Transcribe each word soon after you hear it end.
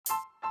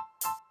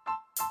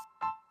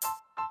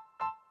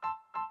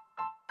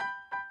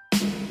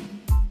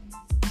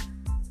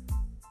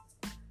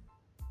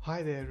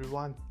Hi there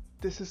everyone,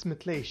 this is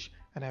Mitlesh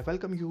and I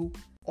welcome you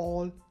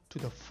all to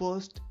the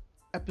first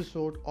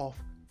episode of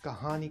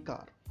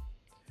Kahanikar.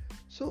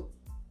 So,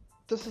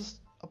 this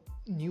is a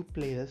new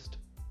playlist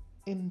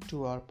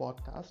into our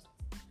podcast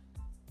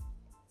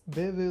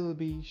where we will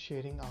be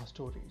sharing our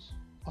stories,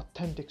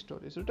 authentic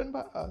stories written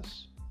by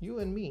us, you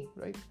and me,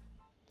 right?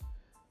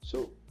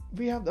 So,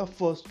 we have the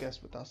first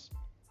guest with us.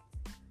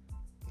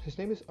 His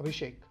name is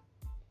Abhishek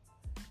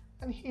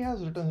and he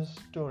has written his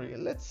story.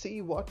 Let's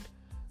see what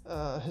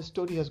his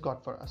story has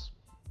got for us.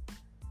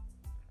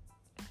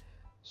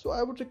 So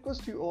I would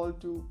request you all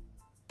to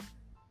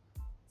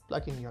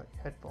plug in your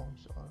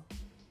headphones or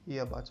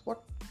earbuds,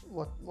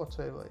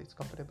 whatsoever is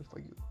comfortable for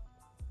you.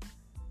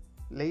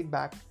 Laid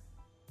back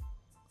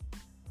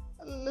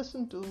and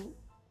listen to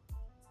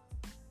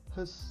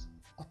his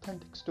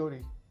authentic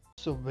story.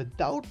 So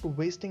without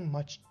wasting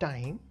much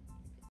time,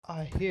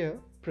 I here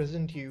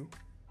present you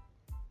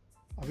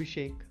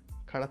Abhishek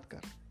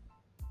Khadatkar.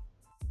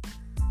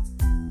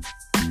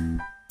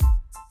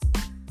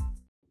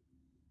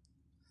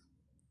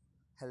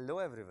 Hello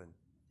everyone,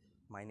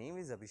 my name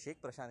is Abhishek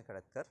Prashant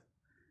Khadatkar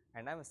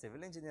and I am a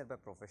civil engineer by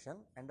profession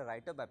and a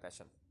writer by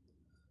passion.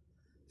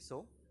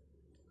 So,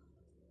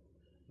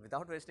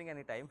 without wasting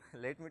any time,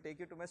 let me take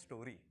you to my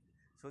story.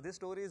 So, this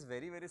story is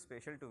very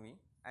special to me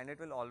and it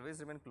will always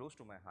remain close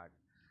to my heart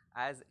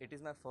as it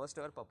is my first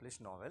ever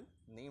published novel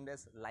named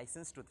as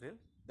License to Thrill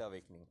The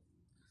Awakening.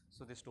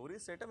 So, the story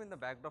is set up in the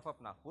backdrop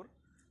of Nagpur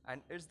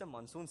and it's the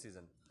monsoon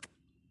season.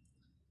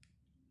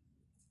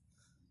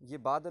 ये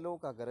बादलों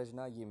का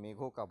गरजना, ये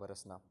मेघों का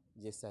बरसना,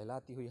 ये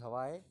सहलाती हुई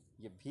हवाएं,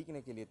 ये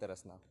भीगने के लिए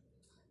तरसना,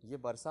 ये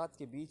बरसात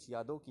के बीच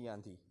यादों की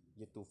आंधी,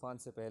 ये तूफान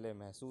से पहले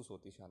महसूस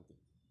होती शांति.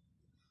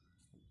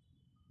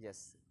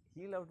 Yes,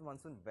 he loved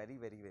monsoon very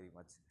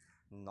much.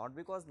 Not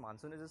because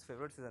monsoon is his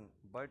favorite season,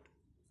 but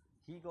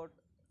he got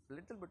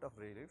little bit of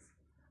relief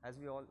as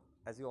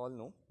you all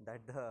know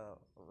that the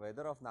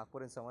weather of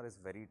Nagpur in summer is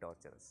very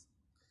torturous.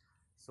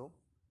 So,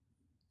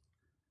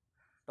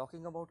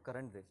 talking about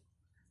current day,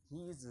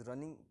 he is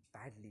running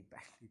badly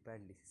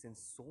since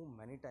so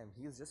many times.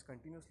 He is just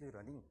continuously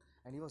running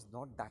and he was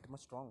not that much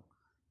strong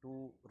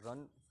to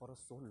run for a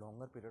so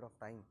longer period of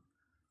time.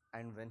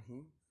 And when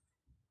he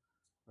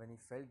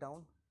fell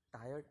down,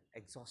 tired,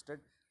 exhausted,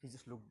 he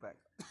just looked back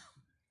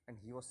and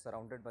he was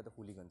surrounded by the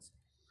hooligans.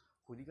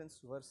 Hooligans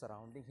were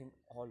surrounding him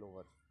all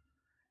over.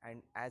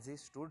 And as he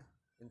stood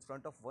in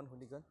front of one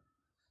hooligan,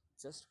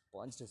 just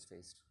punched his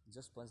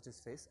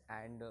face,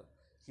 and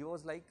he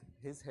was like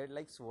his head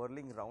like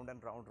swirling round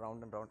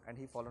and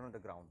he fallen on the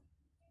ground.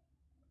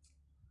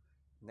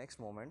 Next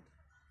moment,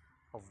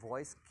 a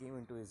voice came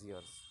into his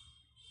ears.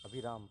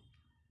 Abhiram,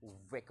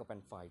 wake up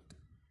and fight.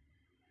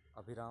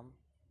 Abhiram,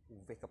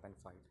 wake up and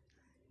fight.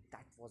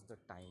 That was the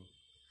time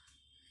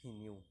he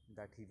knew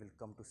that he will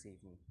come to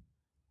save me.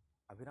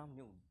 Abhiram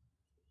knew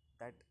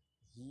that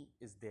he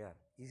is there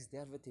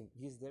with him,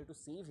 he is there to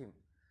save him.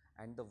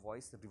 And the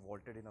voice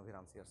revolted in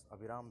Abhiram's ears.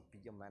 Abhiram,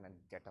 be a man and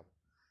get up.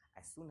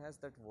 As soon as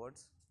that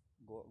words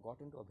got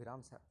into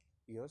Abhiram's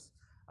ears,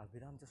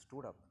 Abhiram just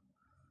stood up.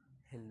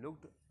 He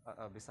looked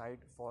beside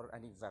for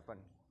any weapon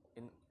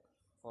in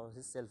for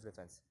his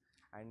self-defense,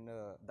 and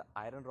the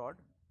iron rod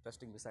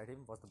resting beside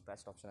him was the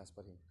best option as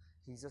per him.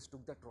 He just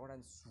took that rod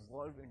and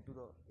swerved into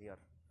the air,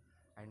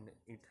 and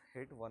it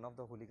hit one of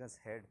the hooligans'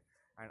 head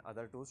and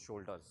other two's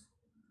shoulders.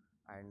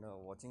 And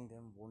watching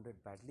them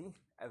wounded badly,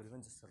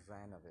 everyone just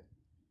ran away.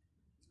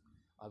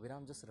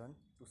 Abhiram just ran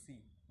to see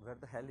where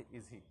the hell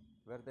is he?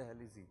 Where the hell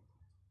is he?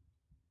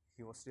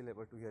 He was still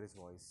able to hear his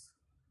voice.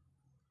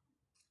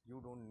 You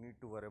don't need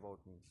to worry about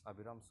me.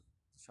 Abhiram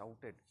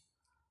shouted,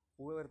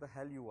 whoever the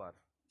hell you are,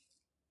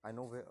 I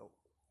know where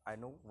I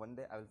know one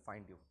day I will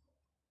find you.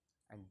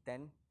 And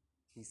then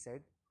he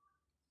said,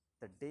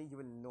 the day you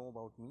will know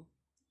about me,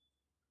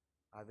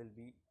 I will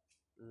be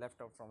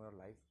left out from your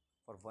life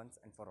for once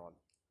and for all.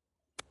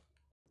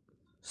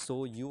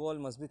 So you all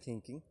must be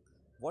thinking,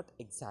 what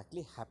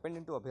exactly happened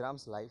into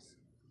Abhiram's life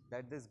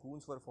that these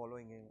goons were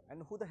following him,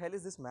 and who the hell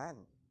is this man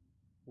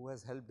who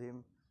has helped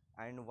him,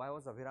 and why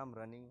was Abhiram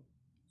running?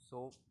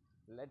 So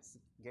let's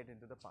get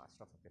into the past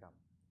of Abhiram.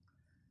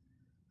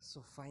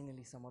 So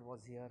finally summer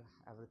was here,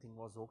 everything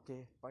was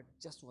okay, but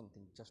just one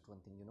thing,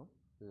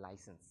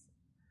 license.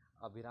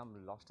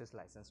 Abhiram lost his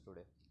license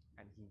today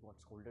and he got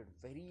scolded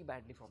very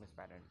badly from his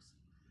parents.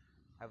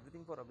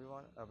 Everything for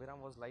Abhiram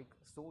was like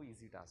so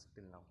easy task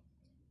till now.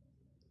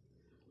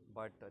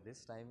 But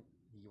this time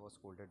he was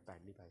scolded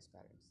badly by his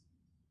parents.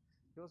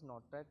 He was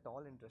not at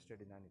all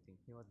interested in anything.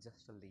 He was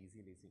just a lazy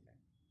guy.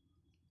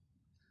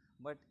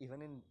 But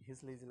even in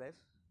his lazy life,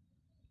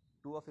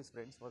 two of his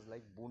friends was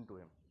like boon to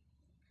him,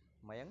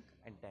 Mayank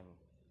and Tammy.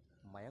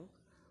 Mayank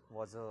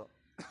was a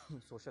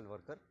social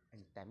worker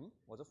and Tammy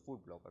was a food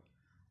blogger.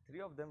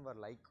 Three of them were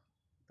like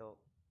the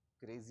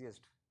craziest,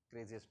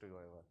 craziest trio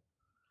ever.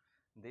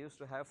 They used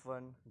to have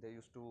fun, they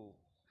used to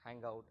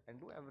hang out and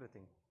do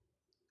everything.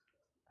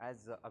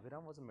 As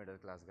Abhiram was a middle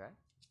class guy,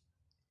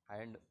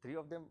 and three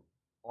of them,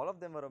 all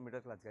of them were a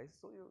middle class guys,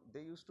 so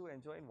they used to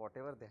enjoy in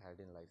whatever they had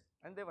in life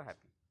and they were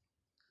happy.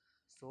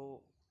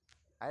 So,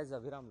 as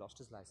Aviram lost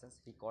his license,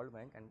 he called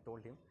Mayank and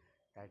told him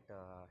that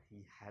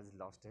he has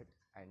lost it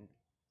and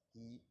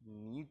he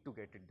need to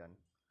get it done.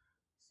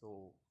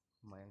 So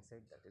Mayank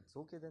said that it's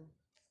okay then,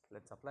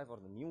 let's apply for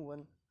the new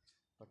one.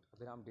 But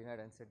Abhiram denied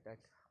and said that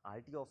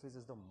RTO office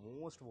is the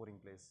most boring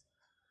place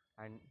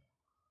and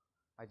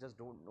I just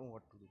don't know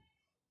what to do.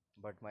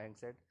 But Mayank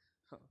said,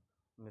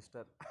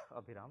 Mr.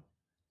 Abhiram,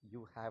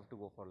 you have to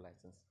go for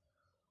license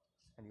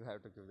and you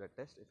have to give that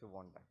test if you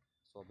want that.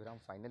 So Abhiram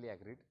finally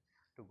agreed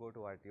to go to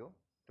RTO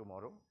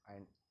tomorrow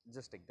and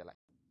just take the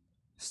license.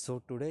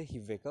 So today he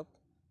wake up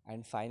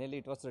and finally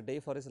it was the day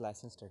for his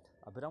license test.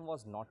 Abhiram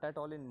was not at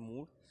all in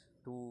mood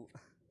to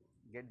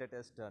get the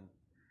test done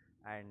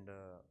and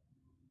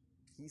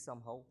he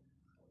somehow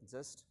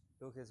just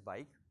took his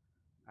bike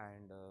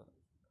and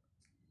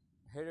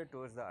headed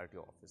towards the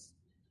RTO office.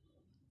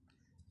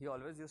 He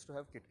always used to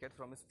have KitKat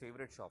from his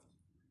favorite shop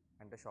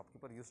and the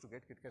shopkeeper used to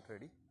get KitKat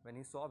ready when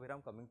he saw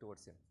Abhiram coming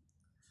towards him.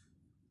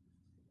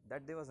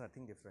 That day was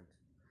nothing different.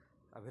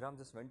 Abhiram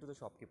just went to the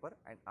shopkeeper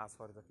and asked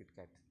for the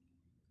KitKat.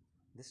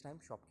 This time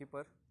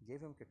shopkeeper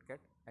gave him KitKat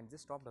and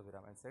just stopped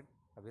Abhiram and said,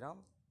 Abhiram,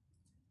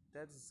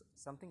 there's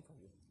something for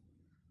you.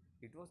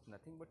 It was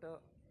nothing but a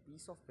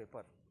piece of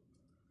paper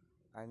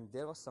and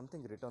there was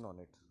something written on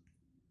it.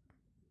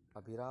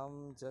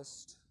 Abhiram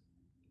just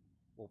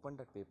opened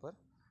that paper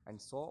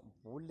and saw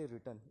boldly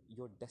written,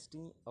 your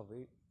destiny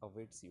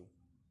awaits you.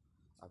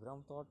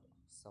 Abhiram thought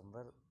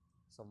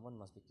someone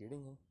must be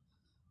kidding him.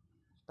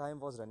 Time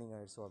was running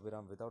ahead, so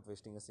Abhiram, without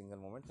wasting a single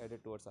moment,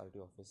 headed towards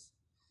RTO office.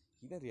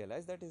 He then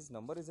realized that his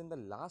number is in the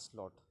last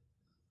lot,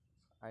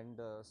 and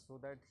so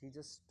that he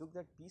just took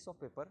that piece of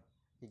paper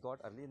he got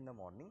early in the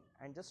morning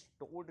and just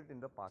stored it in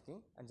the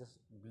parking and just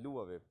blew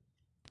away.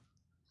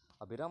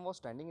 Abhiram was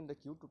standing in the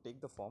queue to take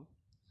the form,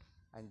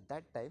 and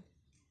that time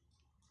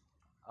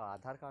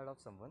Aadhaar card of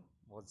someone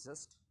was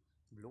just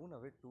blown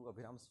away to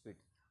Abhiram's feet.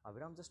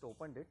 Abhiram just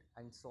opened it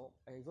and saw,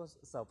 he was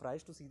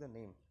surprised to see the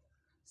name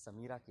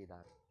Samira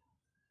Kedar.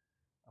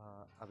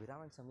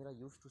 Abhiram and Samira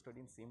used to study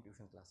in same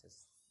tuition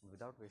classes.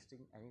 Without wasting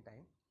any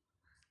time,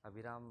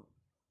 Abhiram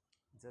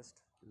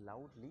just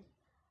loudly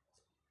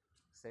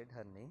said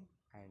her name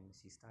and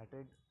she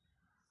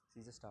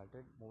just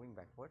started moving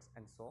backwards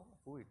and saw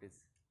who it is.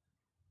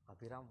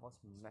 Abhiram was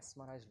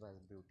mesmerized by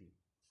her beauty,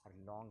 her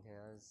long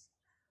hairs,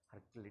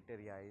 her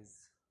glittery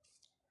eyes,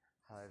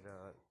 her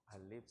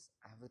lips,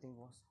 everything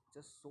was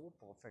just so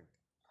perfect.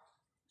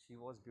 She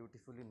was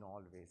beautiful in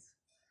all ways.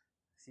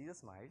 She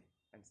just smiled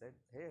and said,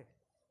 hey,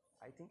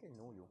 I think I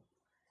know you.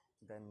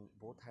 Then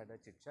both had a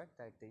chit chat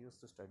that they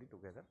used to study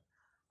together,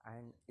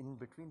 and in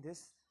between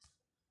this,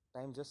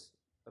 time just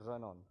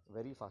run on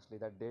very fastly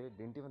that they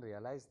didn't even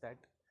realize that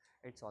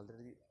it's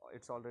already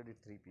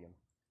 3 p.m.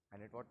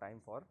 and it was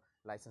time for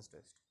license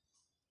test.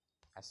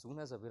 As soon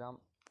as Abhiram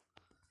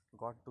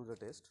got to the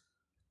test,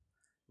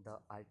 the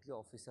RTO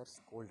officer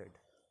scolded,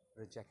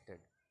 rejected.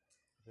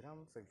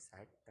 Abhiram felt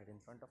sad that in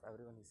front of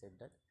everyone he said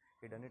that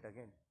he done it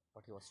again,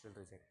 but he was still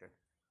rejected.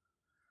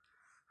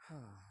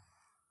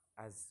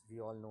 As we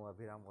all know,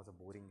 Abhiram was a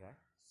boring guy.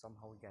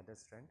 Somehow he gathered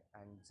strength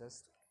and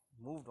just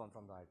moved on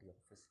from the RTO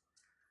office.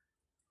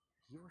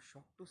 He was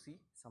shocked to see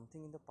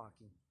something in the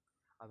parking.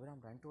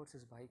 Abhiram ran towards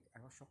his bike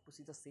and was shocked to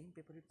see the same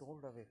paper he tore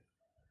away.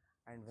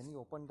 And when he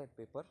opened that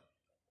paper,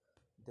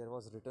 there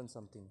was written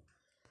something.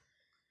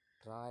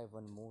 Try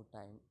one more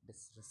time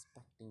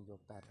disrespecting your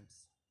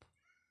parents.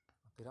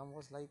 Abhiram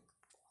was like,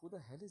 who the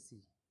hell is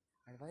he?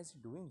 And why is he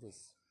doing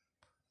this?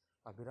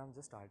 Abhiram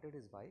just started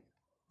his bike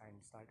and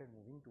started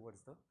moving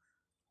towards the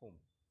home.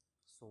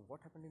 So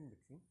what happened in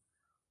between?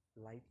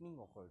 Lightning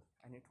occurred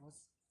and it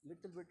was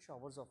little bit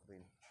showers of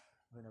rain.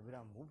 When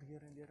Abhiram moved here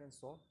and there and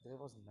saw there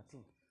was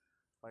nothing.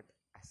 But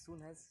as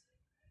soon as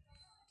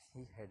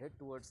he headed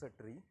towards the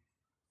tree,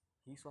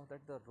 he saw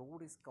that the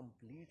road is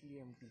completely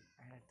empty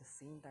and at the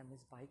same time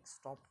his bike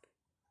stopped.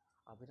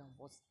 Abhiram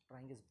was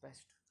trying his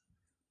best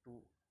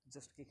to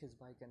just kick his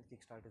bike and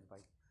kickstart his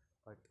bike,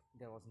 but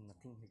there was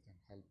nothing he can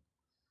help.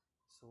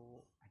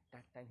 So at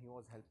that time he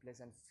was helpless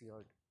and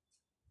feared.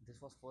 This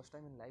was first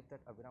time in life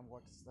that Abhiram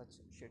got such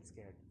shit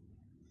scared.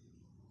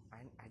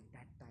 And at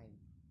that time,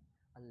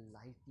 a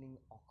lightning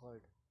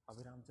occurred.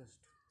 Abhiram just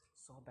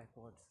saw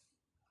backwards,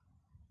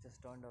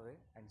 just turned away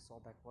and saw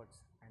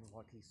backwards, and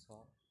what he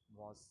saw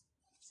was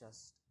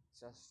just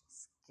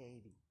just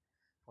scary.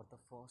 For the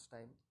first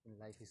time in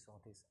life he saw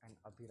this and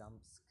Abhiram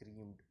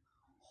screamed,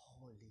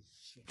 holy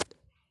shit.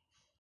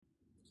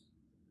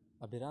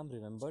 Abhiram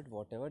remembered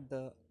whatever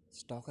the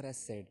stalker has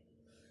said.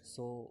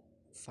 So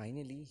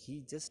finally,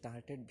 he just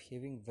started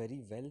behaving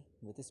very well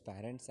with his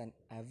parents and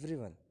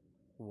everyone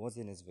who was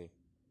in his way.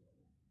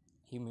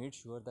 He made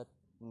sure that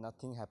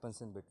nothing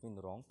happens in between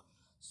wrong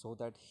so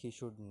that he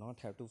should not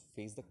have to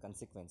face the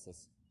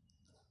consequences.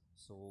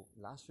 So,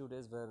 last few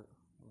days were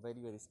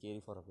very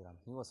scary for Abhiram.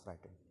 He was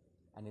frightened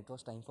and it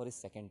was time for his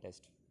second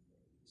test.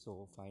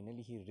 So,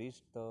 finally, he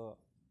reached the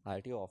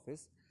RTO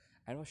office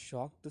and was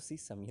shocked to see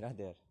Samira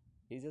there.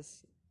 He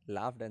just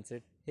laughed and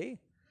said, hey,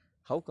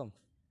 how come?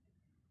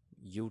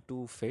 You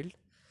too failed?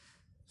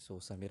 So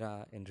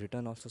Samira in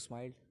return also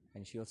smiled,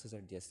 and she also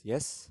said yes,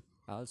 yes.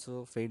 I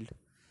also failed.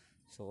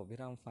 So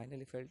Abhiram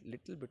finally felt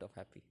little bit of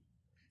happy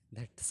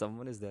that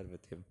someone is there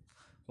with him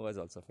who has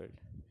also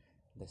failed.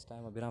 This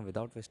time Abhiram,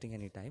 without wasting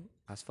any time,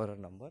 asked for her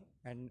number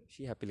and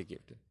she happily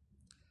gave it.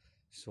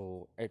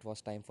 So it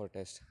was time for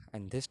test,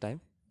 and this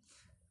time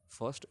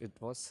first it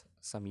was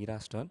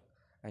Samira's turn,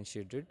 and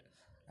she did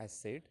as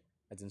said,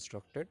 as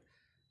instructed,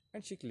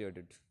 and she cleared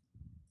it.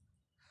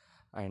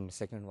 And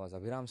second was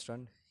Abhiram's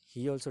turn.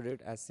 He also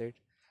did as said,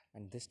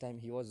 and this time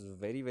he was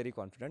very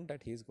confident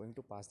that he is going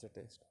to pass the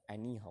test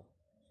anyhow.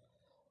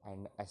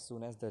 And as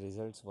soon as the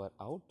results were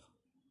out,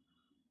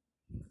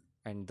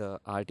 and the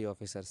RT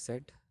officer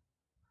said,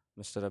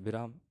 Mr.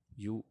 Abhiram,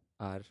 you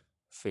are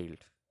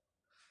failed.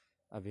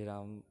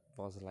 Abhiram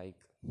was like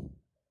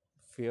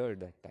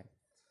feared that time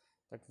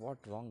that what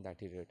wrong that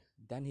he did.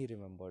 Then he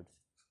remembered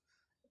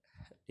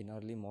in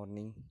early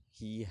morning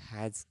he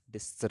has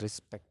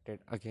disrespected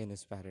again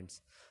his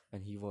parents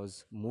when he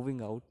was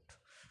moving out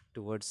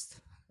towards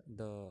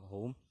the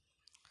home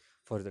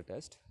for the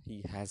test.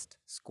 He has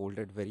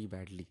scolded very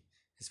badly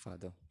his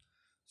father.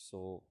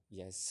 So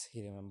yes,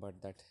 he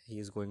remembered that he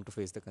is going to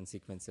face the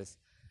consequences.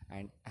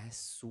 And as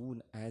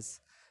soon as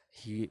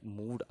he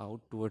moved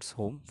out towards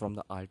home from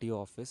the RTO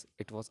office,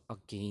 it was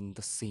again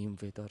the same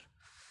weather,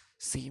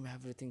 same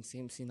everything,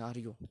 same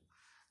scenario.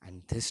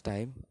 And this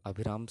time,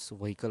 Abhiram's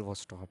vehicle was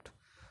stopped.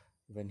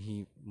 When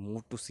he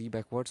moved to see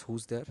backwards,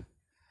 who's there?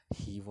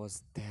 He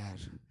was there.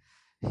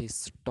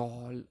 He's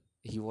tall.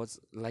 He was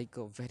like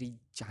a very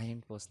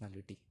giant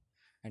personality.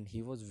 And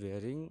he was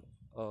wearing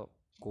a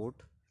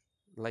coat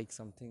like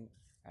something,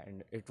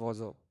 and it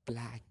was a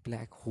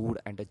black hood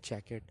and a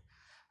jacket,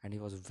 and he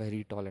was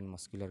very tall and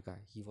muscular guy.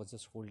 He was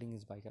just holding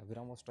his bike.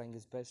 Abhiram was trying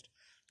his best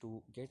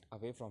to get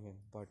away from him,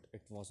 but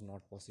it was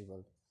not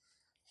possible.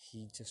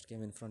 He just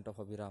came in front of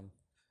Abhiram,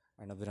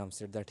 and Abhiram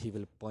said that he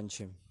will punch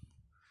him.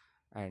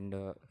 And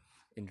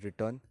in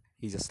return,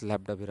 he just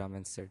slapped Abhiram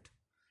and said,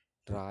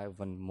 try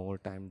one more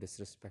time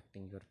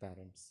disrespecting your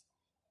parents.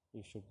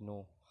 You should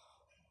know,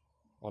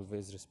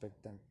 always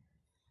respect them.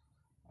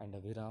 And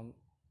Abhiram,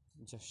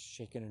 just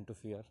shaken into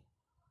fear,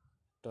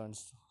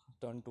 turns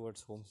turned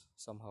towards home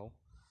somehow,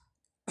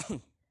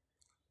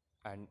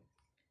 and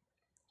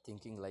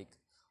thinking like,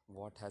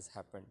 what has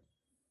happened,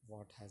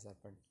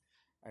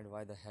 and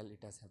why the hell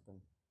it has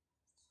happened.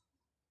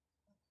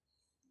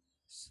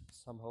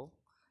 Somehow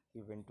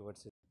he went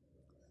towards it.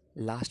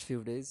 Last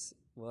few days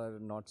were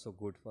not so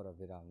good for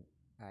Abhiram,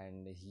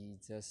 and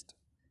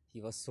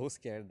he was so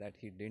scared that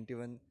he didn't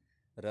even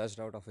rushed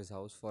out of his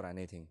house for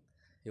anything.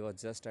 He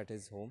was just at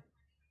his home,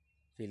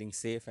 feeling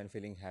safe and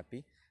feeling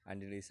happy,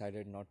 and he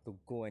decided not to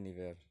go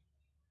anywhere.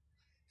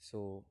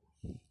 So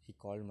he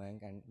called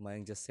Mayank, and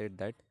Mayank just said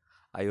that,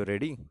 "Are you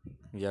ready?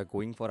 We are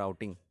going for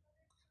outing.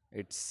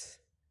 It's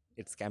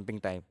it's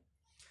camping time.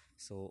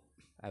 So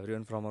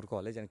everyone from our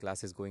college and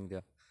class is going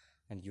there,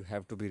 and you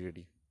have to be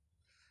ready."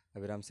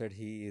 Abhiram said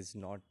he is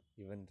not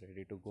even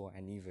ready to go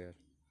anywhere,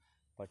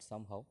 but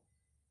somehow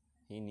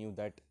he knew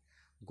that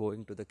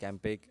going to the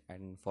camping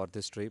and for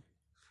this trip,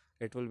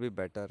 it will be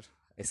better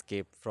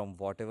escape from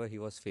whatever he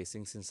was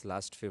facing since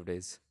last few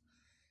days.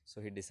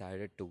 So he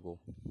decided to go.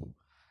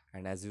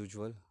 And as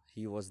usual,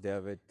 he was there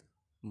with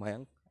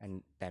Mayank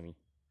and Tammy.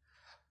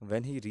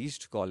 When he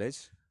reached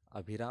college,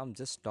 Abhiram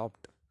just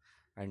stopped,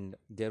 and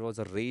there was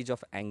a rage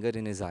of anger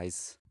in his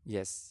eyes.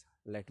 Yes,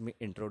 let me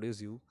introduce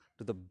you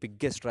to the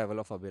biggest rival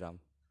of Abhiram.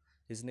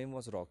 His name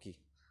was Rocky.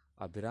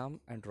 Abhiram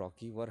and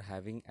Rocky were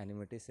having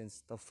enmity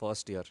since the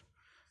first year,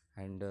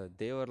 and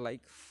they were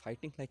like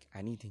fighting like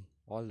anything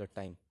all the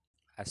time.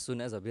 As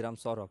soon as Abhiram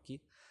saw Rocky,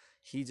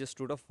 he just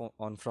stood up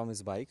on from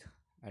his bike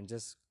and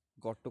just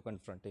got to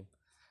confront him.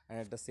 And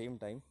at the same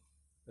time,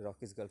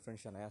 Rocky's girlfriend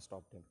Shania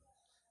stopped him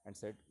and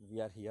said,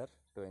 "We are here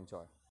to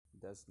enjoy.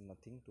 There's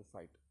nothing to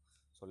fight.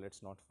 So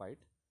let's not fight."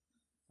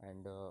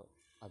 And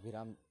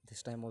Abhiram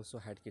this time also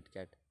had Kit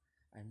Kat.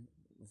 And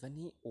when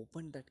he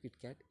opened that Kit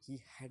Kat,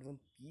 he had one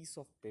piece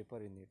of paper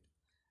in it,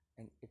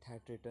 and it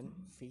had written,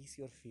 "Face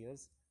your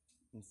fears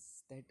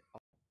instead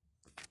of."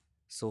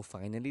 So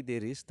finally, they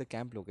reached the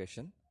camp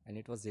location, and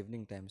it was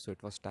evening time, so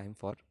it was time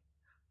for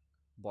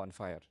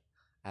bonfire.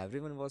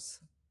 Everyone was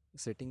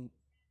sitting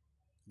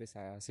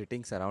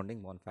sitting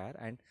surrounding bonfire,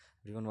 and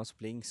everyone was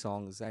playing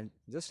songs and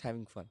just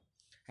having fun.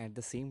 And at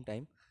the same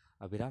time,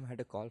 Abhiram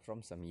had a call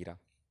from Samira.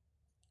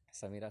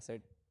 Samira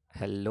said,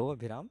 "Hello,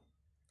 Abhiram.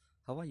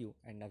 How are you?"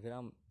 And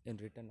Abhiram in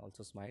return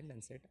also smiled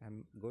and said, "I'm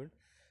good.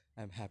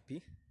 I'm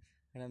happy,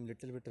 and I'm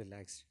little bit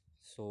relaxed."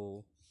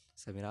 So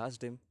Samira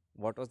asked him,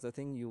 "What was the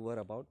thing you were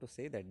about to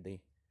say that day?"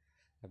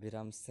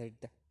 Abhiram said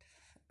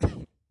that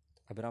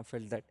Abhiram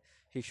felt that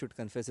he should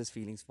confess his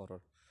feelings for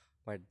her,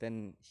 but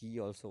then he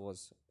also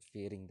was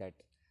fearing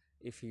that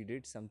if he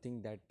did something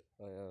that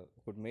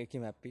could make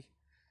him happy,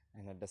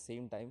 and at the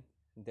same time,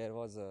 there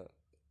was a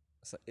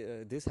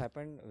this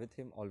happened with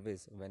him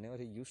always. Whenever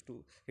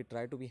he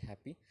tried to be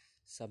happy,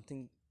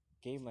 something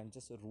came and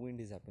just ruined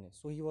his happiness.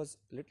 So he was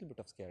a little bit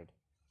of scared.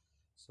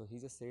 So he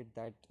just said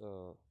that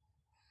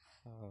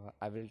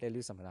I will tell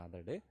you some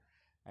another day.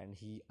 And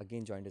he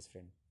again joined his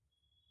friend.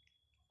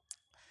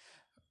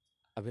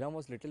 Abhiram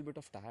was little bit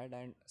of tired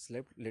and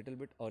slept little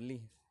bit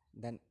early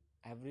than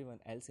everyone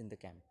else in the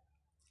camp.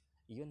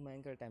 Even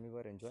Mayank and Tammy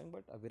were enjoying,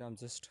 but Abhiram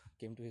just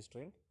came to his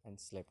tent and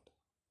slept.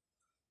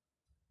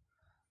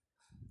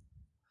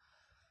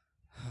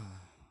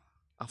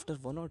 After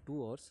 1 or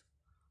 2 hours,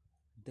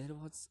 there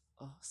was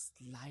a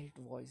slight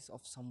voice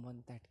of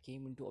someone that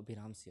came into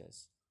Abhiram's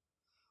ears.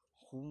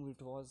 Whom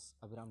it was,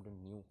 Abhiram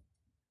didn't knew.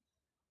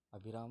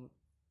 Abhiram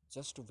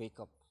just to wake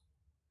up.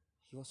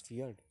 He was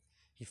feared.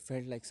 He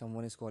felt like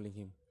someone is calling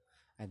him.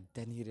 And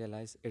then he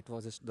realized it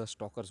was the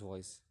stalker's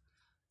voice.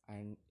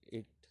 And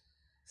it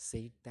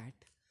said that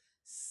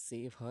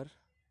save her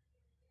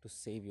to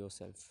save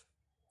yourself.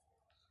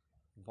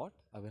 What?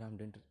 Abhiram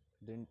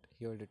didn't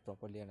hear it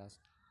properly and asked,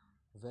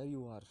 where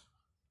you are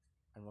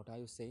and what are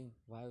you saying?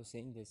 Why are you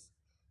saying this?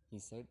 He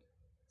said,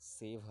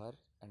 save her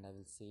and I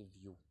will save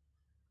you.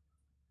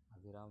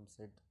 Abhiram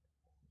said,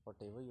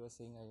 whatever you are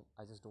saying,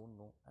 I just don't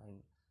know.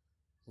 And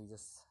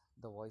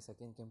the voice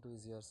again came to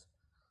his ears,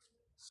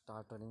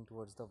 start running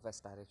towards the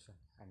west direction.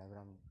 And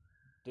Abhiram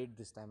did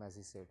this time as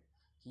he said.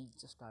 He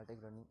just started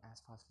running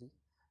as fastly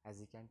as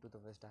he can to the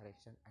west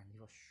direction, and he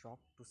was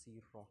shocked to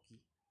see Rocky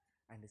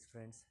and his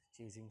friends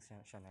chasing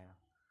Shania,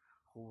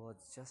 who was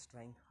just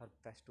trying her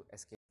best to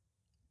escape.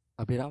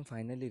 Abhiram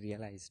finally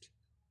realized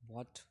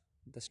what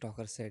the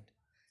stalker said.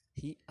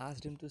 He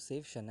asked him to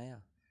save Shania,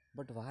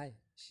 but why?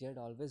 She had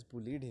always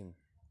bullied him.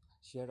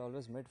 She had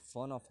always made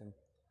fun of him.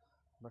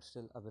 But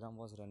still, Abhiram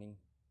was running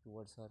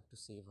towards her to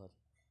save her.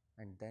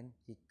 And then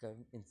he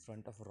came in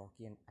front of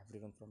Rocky and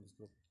everyone from his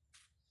group.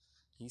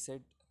 He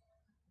said,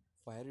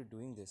 why are you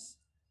doing this?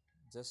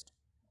 Just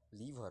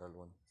leave her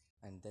alone.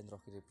 And then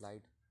Rocky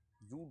replied,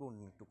 you don't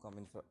need to come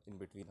in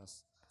between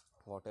us.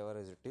 Whatever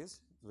as it is,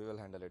 we will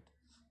handle it.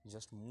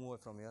 Just move away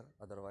from here,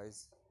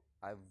 otherwise,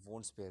 I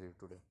won't spare you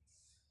today.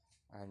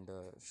 And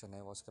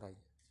Shania was crying.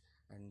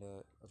 And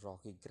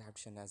Rocky grabbed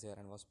Shania's hair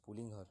and was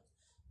pulling her.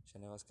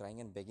 Shania was crying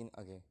and begging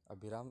again.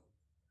 Abhiram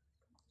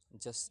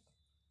just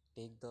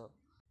take the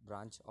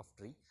branch of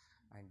tree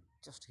and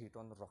just hit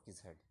on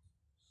Rocky's head.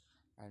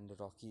 And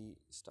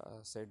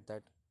said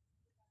that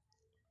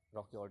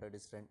Rocky ordered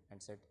his friend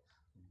and said,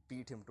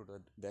 beat him to the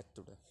death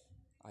today.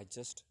 I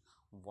just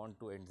want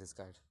to end this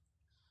guy.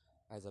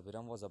 As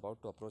Abhiram was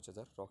about to approach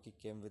other, Rocky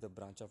came with a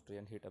branch of tree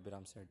and hit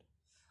Abhiram's head.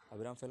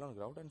 Abhiram fell on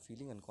ground and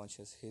feeling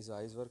unconscious. His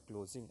eyes were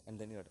closing and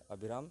then he heard,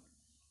 Abhiram,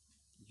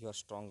 you are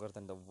stronger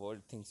than the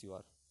world thinks you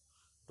are.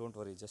 Don't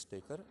worry, just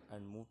take her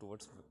and move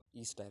towards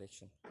east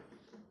direction.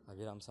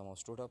 Abhiram somehow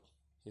stood up.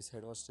 His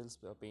head was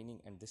still paining,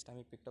 and this time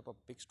he picked up a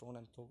big stone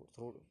and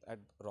threw at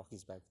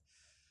Rocky's back.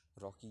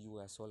 Rocky, you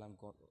asshole!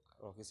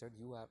 Rocky said,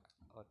 "You are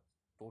a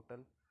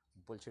total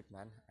bullshit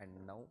man, and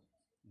now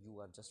you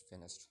are just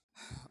finished."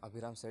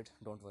 Abhiram said,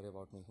 "Don't worry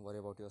about me. Worry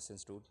about your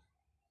sins, dude.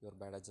 Your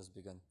bad has just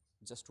begun.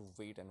 Just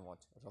wait and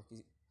watch."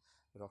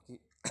 Rocky,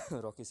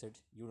 Rocky said,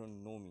 "You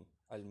don't know me.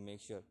 I'll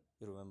make sure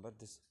you remember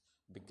this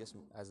the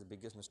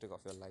biggest mistake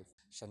of your life."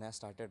 Shania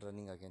started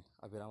running again.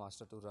 Abhiram asked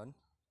her to run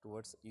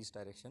towards east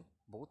direction.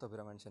 Both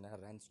Abhiram and Shania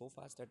ran so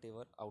fast that they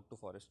were out to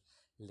forest.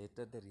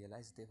 Later, they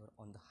realized they were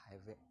on the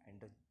highway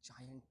and a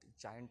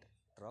giant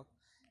truck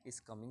is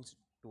coming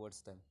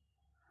towards them.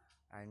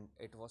 And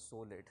it was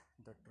so late.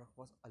 The truck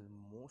was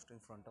almost in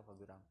front of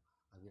Abhiram.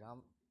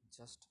 Abhiram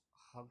just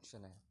hugged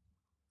Shania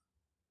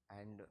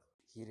and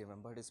he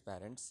remembered his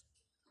parents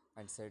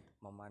and said,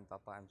 Mama and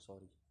Papa, I'm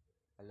sorry.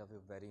 I love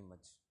you very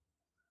much.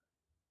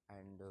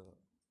 And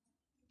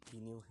he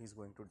knew he's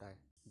going to die.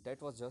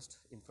 That was just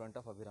in front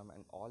of Abhiram,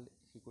 and all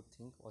he could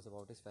think was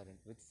about his parent.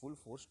 With full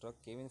force, truck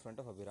came in front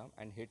of Abhiram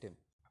and hit him.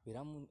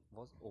 Abhiram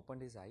was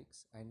opened his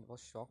eyes and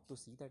was shocked to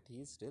see that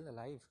he is still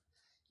alive.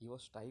 He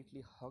was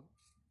tightly hugged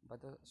by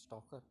the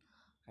stalker,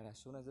 and as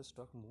soon as the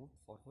truck moved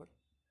forward,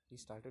 he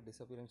started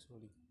disappearing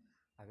slowly.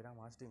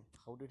 Abhiram asked him,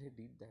 "How did he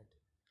did that?"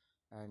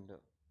 And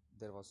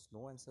there was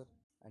no answer.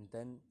 And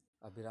then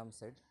Abhiram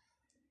said,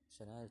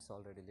 "Shania, it's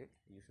already late.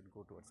 You should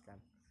go towards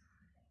camp."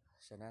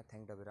 Shania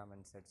thanked Abhiram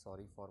and said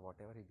sorry for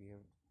whatever he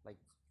behaved, like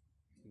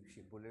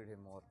she bullied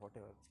him or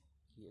whatever.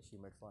 She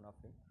made fun of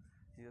him.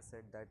 She just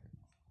said that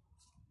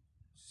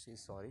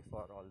she's sorry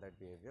for all that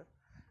behavior,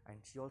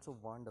 and she also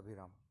warned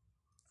Abhiram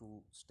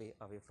to stay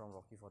away from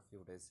Rocky for a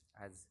few days,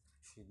 as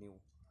she knew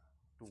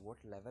to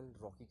what level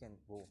Rocky can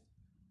go.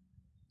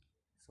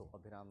 So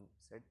Abhiram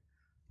said,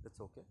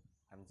 "That's okay.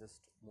 I'm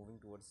just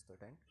moving towards the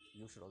tent.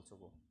 You should also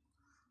go."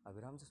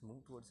 Abhiram just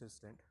moved towards his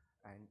tent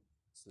and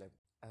slept.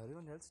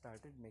 Everyone else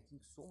started making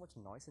so much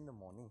noise in the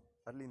morning.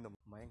 Early in the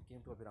Mayank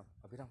came to Abhiram.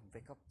 Abhiram,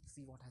 wake up,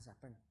 see what has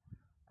happened,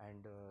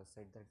 and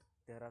said that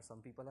there are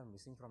some people are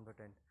missing from the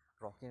tent.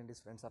 Rocky and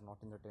his friends are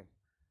not in the tent.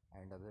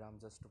 And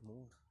Abhiram just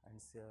moved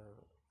and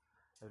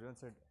everyone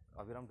said,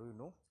 Abhiram, do you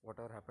know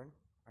whatever happened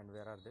and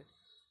where are they?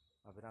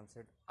 Abhiram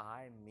said,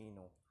 I may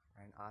know,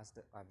 and asked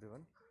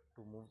everyone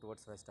to move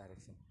towards west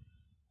direction.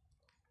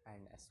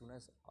 And as soon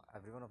as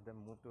every one of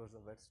them moved towards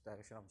the west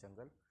direction of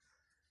jungle,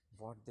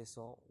 what they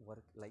saw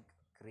were like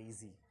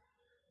crazy.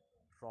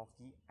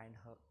 Rocky and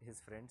his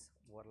friends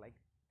were like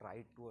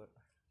tied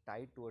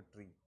to a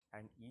tree,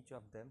 and each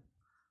of them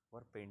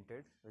were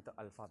painted with the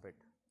alphabet,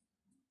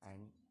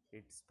 and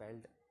it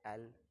spelled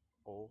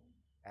Loser,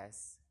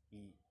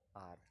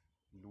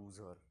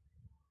 loser,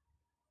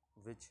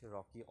 which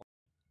Rocky.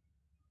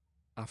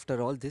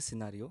 After all this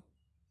scenario,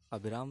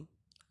 Abhiram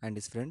and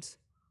his friends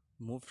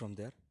moved from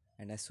there,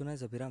 and as soon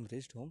as Abhiram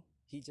reached home,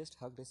 he just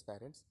hugged his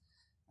parents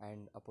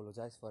and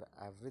apologized for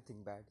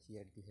everything bad he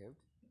had behaved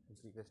in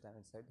previous time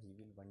and said he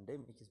will one day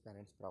make his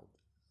parents proud.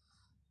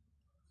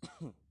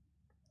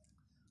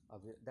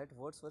 That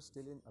words were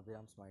still in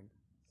Abhiram's mind: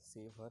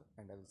 save her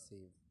and I will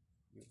save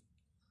you.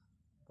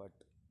 But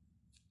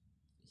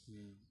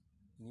he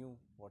knew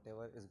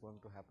whatever is going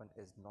to happen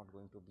is not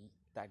going to be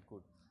that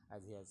good,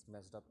 as he has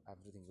messed up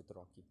everything with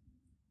Rocky.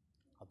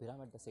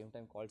 Abhiram at the same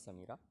time called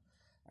Samira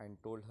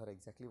and told her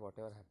exactly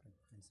whatever happened.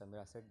 And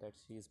Samira said that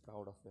she is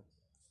proud of him.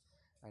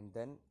 And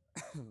then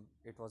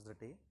it was the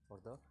day for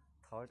the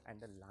third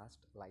and the last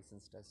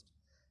license test.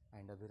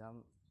 And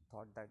Abhiram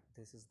thought that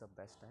this is the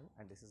best time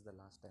and this is the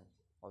last time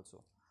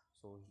also.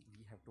 So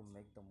we have to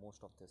make the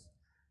most of this.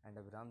 And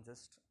Abhiram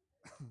just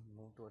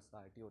moved towards the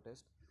RTO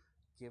test,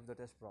 gave the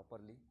test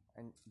properly,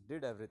 and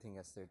did everything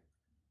as said.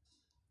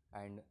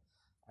 And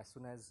as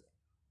soon as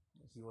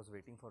he was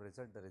waiting for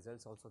result, the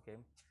results also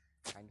came,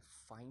 and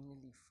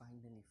finally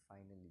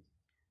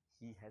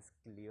he has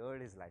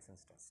cleared his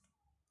license test.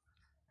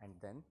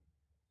 And then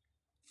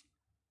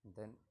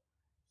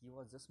he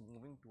was just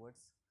moving towards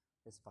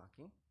his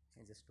parking.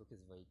 He just took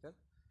his vehicle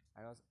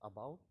and was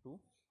about to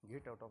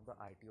get out of the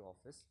RTO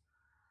office,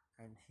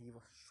 and he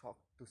was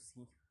shocked to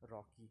see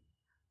Rocky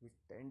with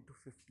 10 to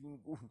 15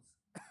 goons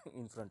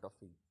in front of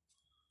him,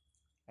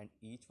 and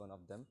each one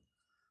of them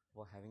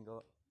were having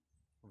a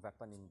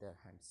weapon in their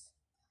hands.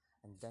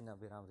 And then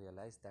Abhiram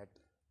realized that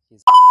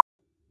his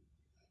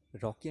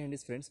Rocky and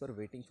his friends were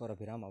waiting for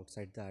Abhiram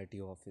outside the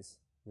RTO office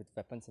with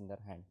weapons in their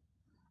hand.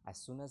 As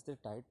soon as they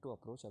tried to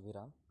approach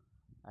Abhiram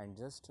and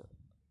just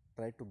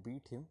tried to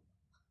beat him,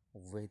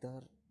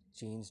 weather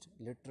changed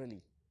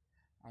literally,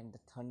 and the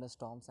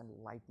thunderstorms and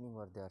lightning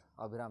were there.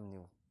 Abhiram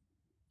knew,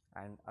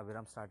 and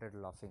Abhiram started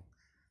laughing.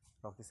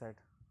 Rocky said,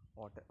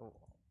 "What?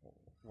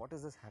 What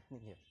is this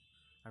happening here?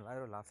 And why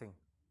are you laughing?"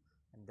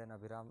 And then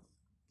Abhiram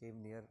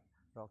came near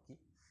Rocky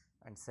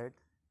and said,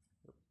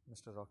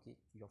 "Mr. Rocky,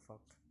 you're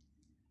fucked.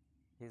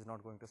 He is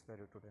not going to spare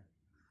you today."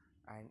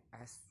 And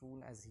as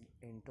soon as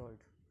he entered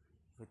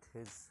with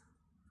his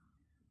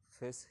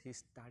fist, he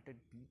started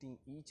beating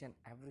each and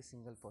every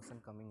single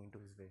person coming into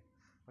his way.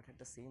 But at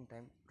the same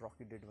time,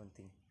 Rocky did one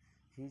thing.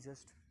 He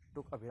just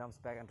took Abhiram's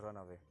bag and ran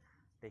away,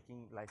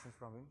 taking license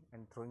from him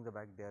and throwing the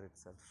bag there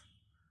itself.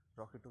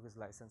 Rocky took his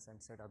license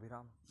and said,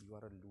 "Abhiram, you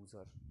are a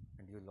loser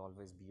and you will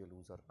always be a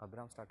loser."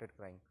 Abhiram started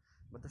crying,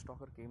 but the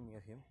stalker came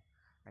near him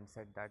and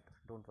said that,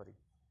 "Don't worry,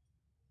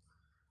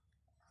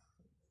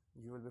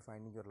 you will be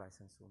finding your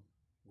license soon.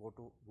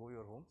 Go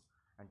your home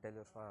and tell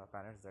your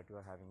parents that you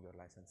are having your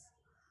license."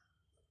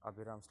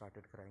 Abhiram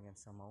started crying and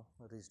somehow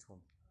reached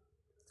home.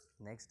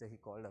 Next day he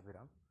called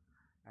Abhiram,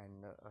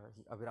 and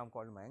Abhiram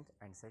called Mayank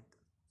and said,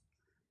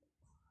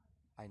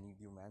 "I need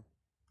you, man.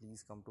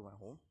 Please come to my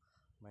home."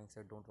 Mayank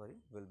said, "Don't worry,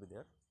 we'll be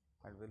there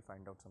and we'll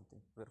find out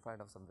something. We'll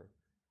find out some way."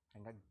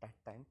 And at that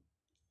time,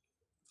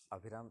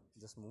 Abhiram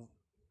just moved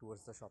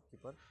towards the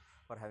shopkeeper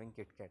for having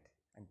Kit Kat.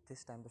 And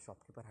this time the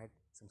shopkeeper had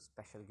some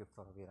special gift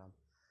for Abhiram.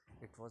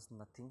 It was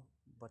nothing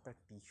but a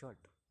t-shirt.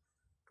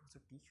 It was a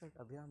t-shirt.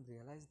 Abhiram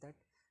realized that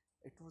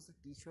it was a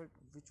t-shirt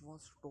which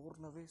was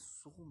torn away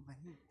so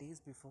many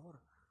days before,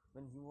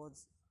 when he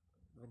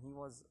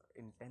was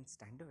in 10th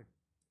standard.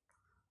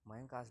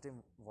 Mayank asked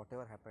him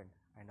whatever happened,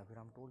 and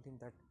Abhiram told him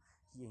that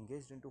he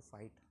engaged into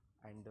fight,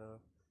 and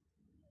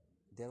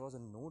there was a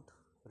note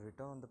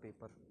written on the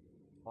paper.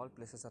 All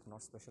places are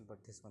not special,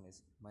 but this one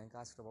is. Mayank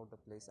asked about the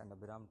place, and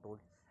Abhiram told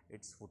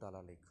it's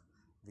Futala Lake.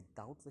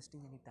 Without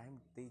wasting any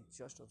time, they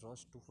just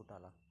rushed to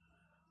Futala,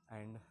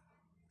 and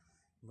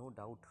no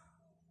doubt,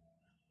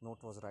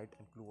 note was right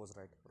and clue was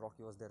right.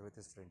 Rocky was there with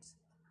his friends.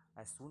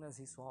 As soon as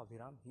he saw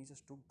Abhiram, he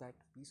just took that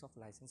piece of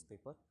license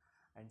paper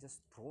and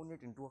just thrown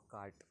it into a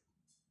cart,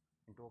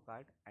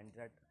 and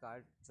that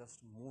cart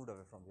just moved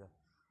away from there.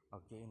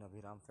 Again,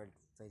 Abhiram felt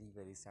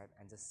very sad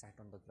and just sat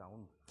on the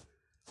ground.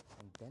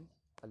 And then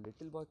a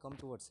little boy come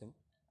towards him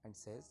and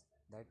says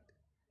that,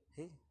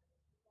 "Hey,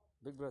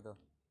 big brother,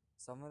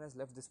 someone has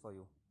left this for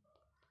you."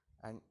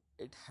 And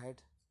it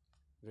had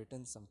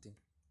written something.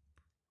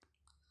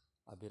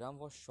 Abhiram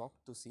was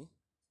shocked to see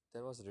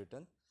there was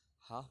written,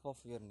 "Half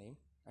of your name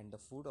and the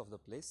food of the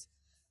place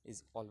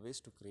is always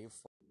to crave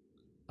for."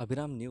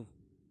 Abhiram knew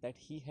that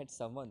he had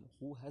someone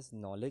who has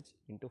knowledge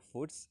into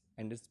foods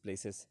and its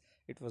places.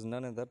 It was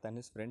none other than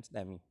his friend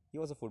Dami. He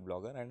was a food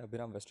blogger, and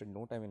Abhiram wasted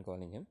no time in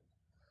calling him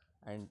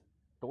and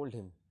told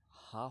him,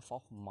 "Half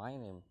of my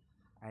name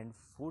and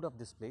food of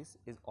this place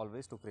is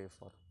always to crave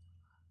for."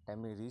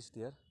 Tammy reached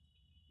there,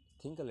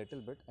 think a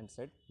little bit, and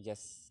said,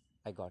 "Yes,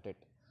 I got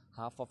it.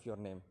 Half of your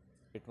name.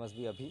 It must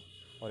be Abhi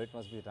or it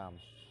must be Ram."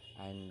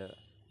 And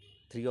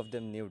three of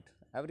them knew,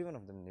 Every one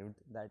of them knew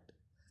that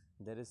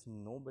there is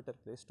no better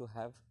place to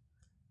have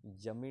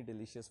yummy,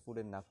 delicious food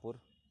in Nagpur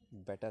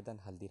better than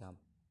Haldiram.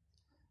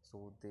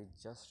 So they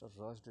just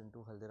rushed into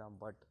Haldiram,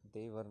 but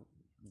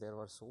there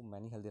were so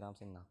many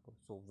Haldirams in Nagpur.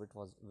 So which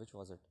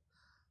was it?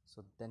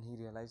 So then he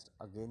realized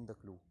again the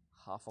clue,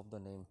 half of the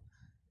name.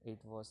 It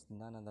was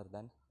none other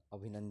than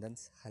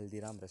Abhinandan's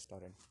Haldiram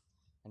restaurant,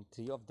 and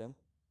three of them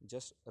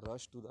just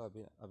rushed to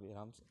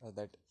the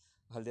that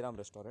Haldiram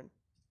restaurant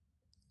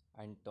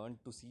and turned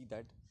to see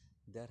that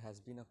there has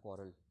been a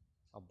quarrel.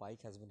 A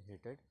bike has been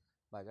hit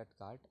by that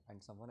cart,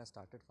 and someone has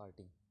started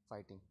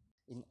fighting.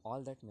 In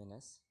all that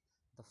menace,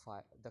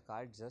 the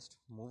cart just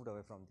moved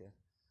away from there,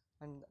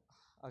 and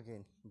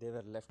again they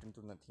were left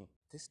into nothing.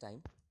 This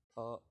time,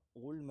 a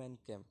old man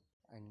came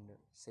and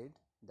said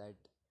that,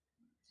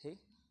 "Hey,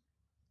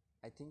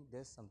 I think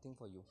there's something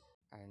for you,"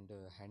 and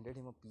handed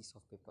him a piece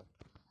of paper,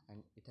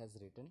 and it has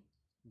written,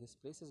 "This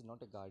place is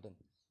not a garden,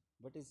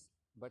 but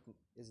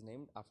is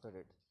named after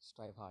it.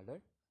 Strive harder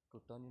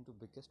to turn into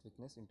biggest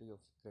weakness into your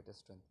greatest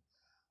strength."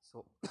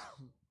 So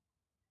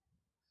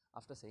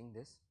after saying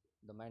this,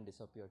 the man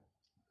disappeared,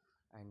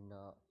 and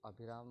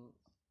Abhiram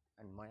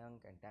and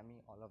Mayank and Tammy,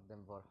 all of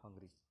them were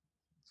hungry.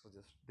 So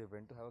just they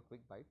went to have a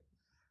quick bite,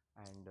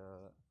 and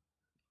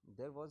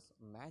there was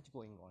match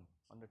going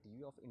on the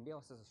TV of India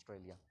versus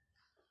Australia.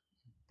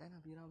 Then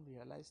Abhiram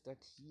realized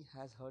that he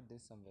has heard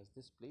this somewhere.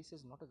 This place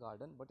is not a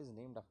garden but is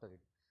named after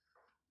it.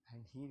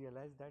 And he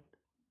realized that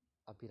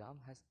Abhiram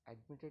has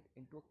admitted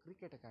into a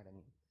cricket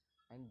academy.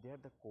 And there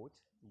the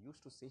coach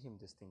used to say him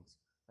these things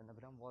when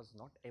Abhiram was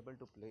not able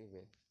to play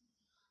well.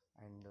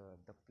 And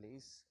the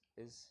place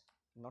is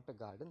not a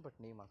garden but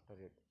named after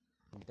it.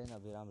 And then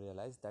Abhiram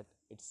realized that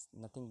it's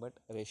nothing but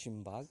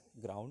Reshim Bagh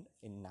ground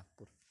in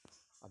Nagpur.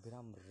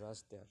 Abhiram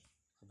rushed there.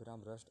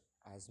 Abhiram rushed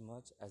as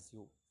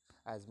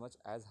much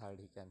as hard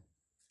he can,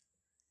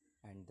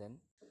 and then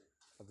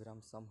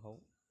Abhiram somehow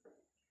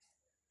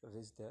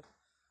reached there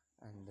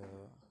and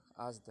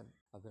asked them.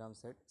 Abhiram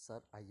said,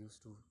 "Sir, I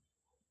used to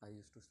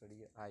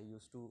study, I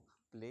used to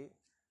play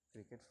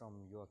cricket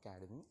from your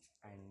academy,"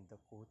 and the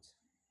coach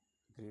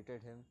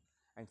greeted him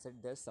and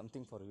said, "There's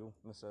something for you,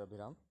 Mr.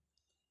 Abhiram,"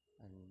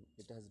 and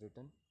it has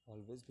written,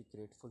 "Always be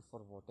grateful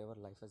for whatever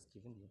life has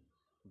given you.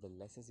 The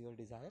less is your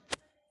desire,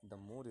 the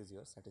more is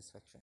your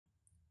satisfaction."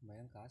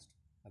 Mayank asked,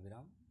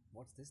 "Abhiram,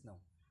 what's this now?"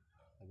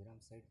 Abhiram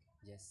said,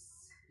 "Yes,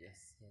 yes,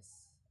 yes,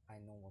 I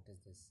know what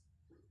is this,"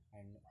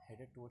 and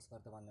headed towards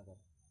Vardhaman Nagar.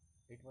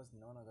 It was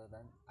none other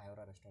than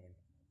Ayora restaurant.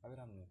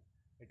 Abhiram knew.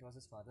 It was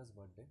his father's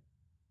birthday,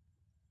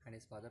 and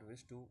his father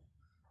wished to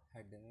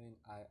had dinner in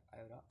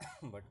Ayora,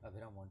 but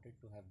Abhiram wanted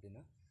to have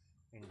dinner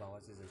in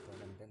Babaji's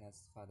restaurant. And then,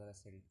 as father has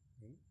said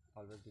him,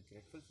 "Always be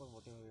grateful for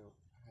whatever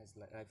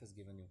life has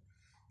given you.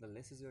 The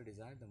less is your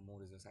desire, the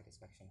more is your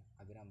satisfaction."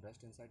 Abhiram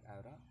rushed inside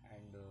Ayora,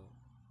 and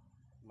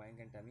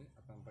Mayank and Tammy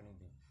accompanied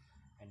him.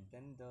 And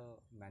then the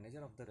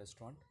manager of the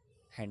restaurant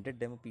handed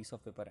them a piece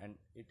of paper, and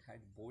it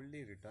had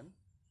boldly written,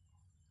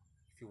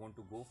 "If you want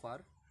to go far,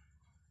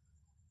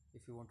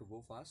 if you want to go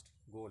fast,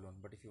 go alone.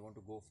 But if you want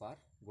to go far,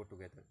 go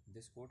together."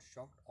 This quote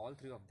shocked all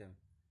three of them,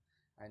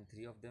 and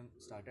three of them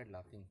started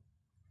laughing.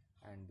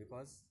 And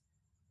because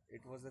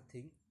it was a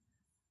thing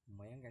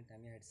Mayank and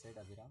Tammy had said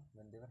Abhiram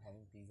when they were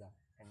having pizza,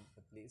 and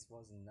the place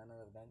was none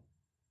other than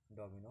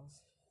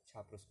Domino's,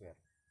 Chapro Square.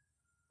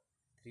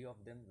 Three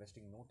of them,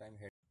 wasting no time,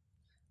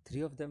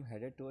 three of them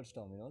headed towards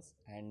Domino's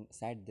and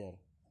sat there.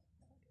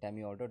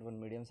 Tammy ordered one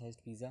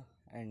medium-sized pizza,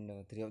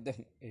 and three of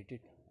them ate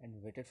it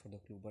and waited for the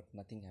clue, but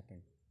nothing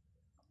happened.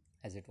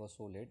 As it was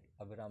so late,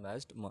 Abhiram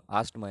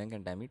asked Mayank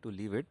and Tammy to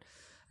leave it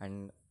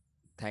and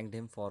thanked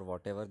him for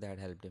whatever they had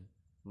helped him.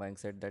 Mayank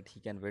said that he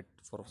can wait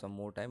for some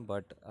more time,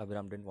 but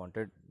Abhiram didn't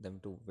wanted them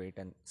to wait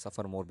and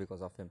suffer more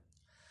because of him.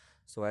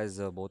 So as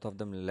both of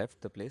them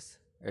left the place,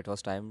 it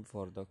was time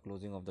for the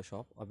closing of the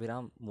shop.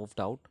 Abhiram moved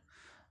out,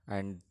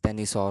 and then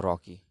he saw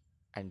Rocky,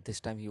 and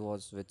this time he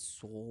was with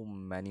so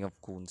many of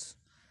goons.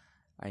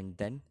 And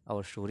then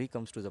our story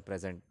comes to the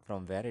present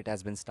from where it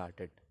has been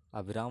started.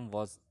 Abhiram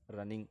was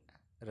running,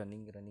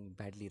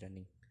 badly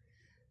running.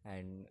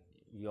 And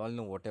we all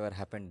know whatever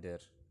happened there.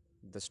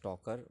 The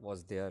stalker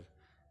was there,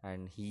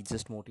 and he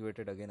just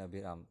motivated again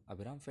Abhiram.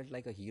 Abhiram felt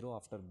like a hero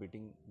after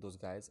beating those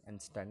guys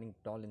and standing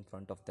tall in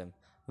front of them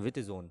with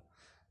his own.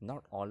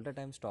 Not all the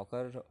time,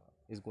 stalker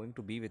is going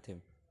to be with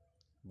him,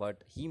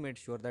 but he made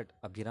sure that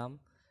Abhiram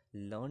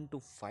learned to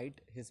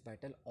fight his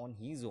battle on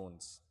his own.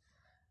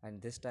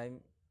 And this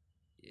time,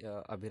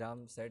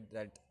 Abhiram said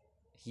that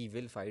he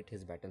will fight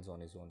his battles on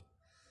his own.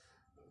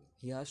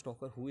 He asked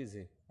Stalker, "Who is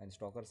he?" And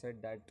Stalker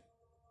said that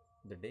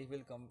the day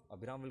will come,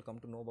 Abhiram will come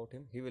to know about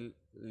him, he will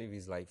live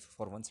his life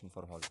for once and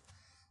for all.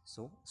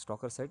 So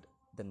Stalker said,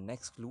 "The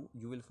next clue,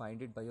 you will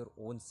find it by your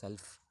own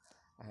self."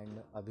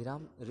 And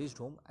Abhiram reached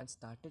home and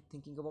started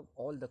thinking about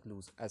all the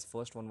clues. As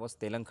first one was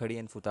Telankhadi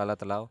and Futala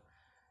Talao.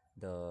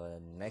 The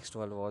next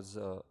one was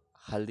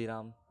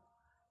Haldiram.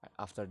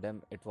 After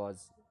them, it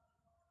was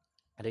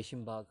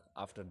Reshim Bagh.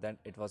 After then,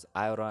 it was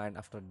Ayora, and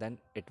after then,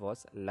 it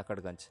was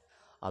Lakadganj.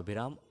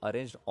 Abhiram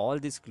arranged all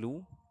these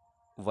clues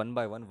one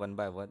by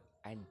one,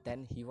 and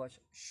then he was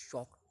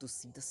shocked to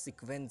see the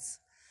sequence.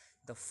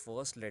 The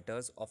first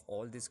letters of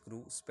all this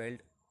crew spelled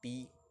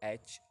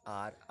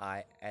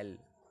THRIL.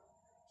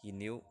 He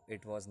knew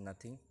it was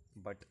nothing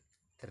but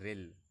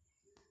thrill.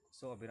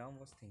 So Abhiram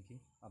was thinking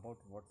about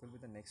what will be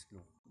the next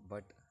clue,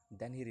 but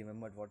then he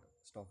remembered what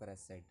Stalker has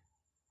said.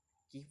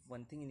 Keep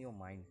one thing in your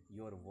mind: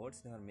 your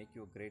words never make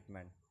you a great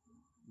man,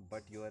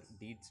 but your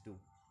deeds do.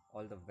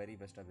 All the very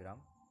best, Abhiram.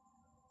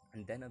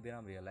 And then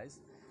Abhiram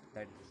realized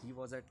that he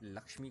was at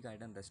Lakshmi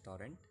Garden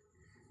restaurant,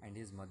 and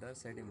his mother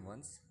said him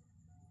once,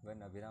 when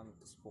Abhiram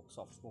spoke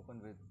soft spoken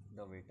with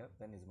the waiter,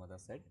 then his mother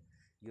said,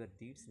 "Your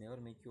deeds never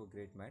make you a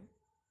great man.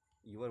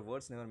 Your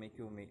words never make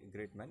you a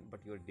great man,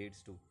 but your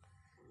deeds do."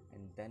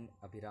 And then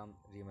Abhiram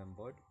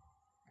remembered,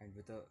 and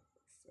with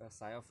a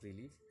sigh of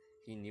relief,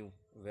 he knew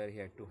where he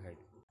had to head.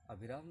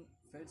 Abhiram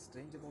felt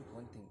strange about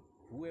one thing.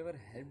 Whoever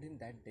helped him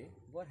that day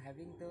were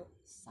having the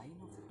sign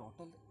of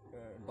total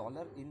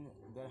dollar in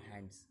their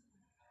hands.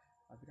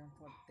 Abhiram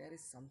thought there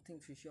is something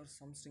fishy or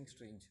something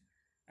strange,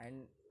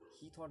 and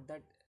he thought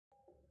that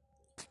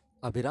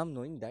Abhiram,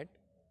 knowing that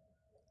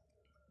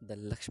the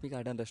Lakshmi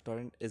Garden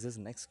restaurant is his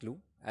next clue,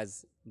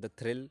 as the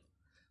thrill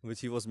which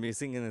he was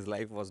missing in his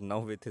life was now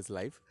with his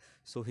life.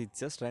 So he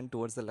just ran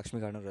towards the Lakshmi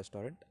Garden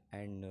restaurant,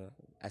 and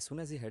as soon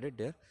as he headed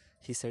there,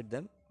 he said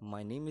them,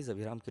 "My name is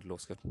Abhiram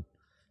Kirloskar."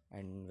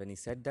 And when he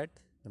said that,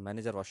 the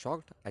manager was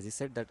shocked, as he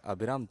said that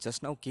Abhiram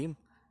just now came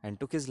and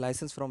took his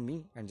license from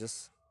me and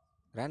just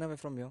ran away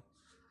from here.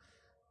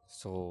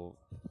 So,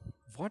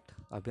 what?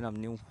 Abhiram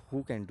knew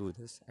who can do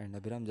this, and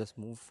Abhiram just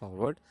moved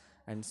forward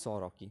and saw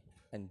Rocky.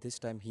 And this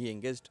time he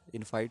engaged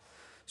in fight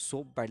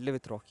so badly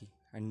with Rocky,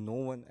 and no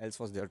one else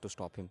was there to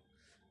stop him.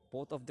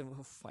 Both of them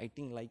were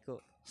fighting like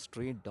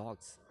stray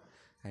dogs,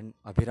 and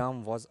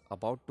Abhiram was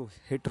about to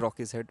hit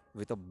Rocky's head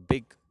with a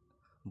big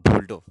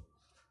boulder.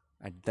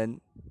 And then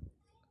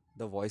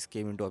the voice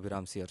came into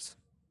Abhiram's ears.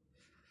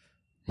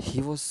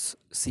 He was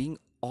seeing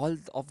all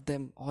of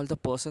them, all the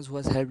persons who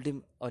has helped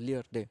him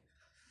earlier day,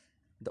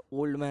 the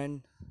old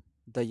man,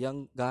 the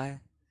young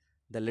guy,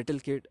 the little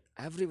kid,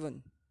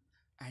 everyone.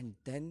 And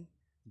then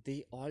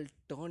they all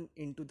turned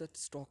into the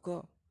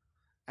stalker,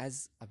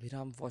 as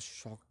Abhiram was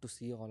shocked to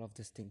see all of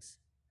these things.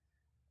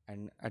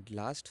 And at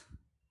last,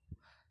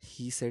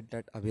 he said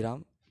that,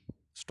 "Abhiram,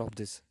 stop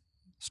this,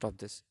 stop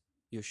this.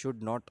 You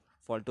should not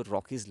fall to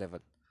Rocky's level.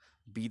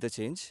 Be the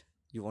change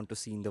you want to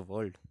see in the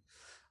world."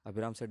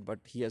 Abhiram said, "But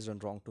he has done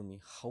wrong to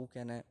me. How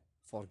can I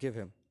forgive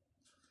him?"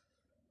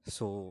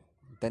 So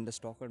then the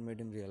stalker made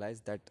him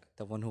realize that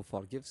the one who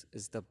forgives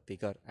is the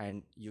bigger,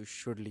 and you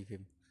should leave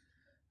him.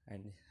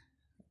 And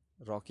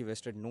Rocky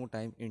wasted no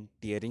time in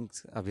tearing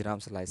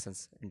Abhiram's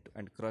license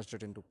and crushed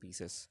it into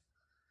pieces.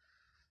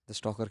 The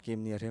stalker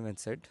came near him and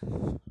said,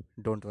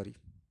 "Don't worry,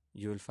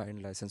 you will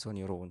find license on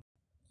your own."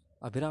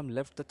 Abhiram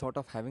left the thought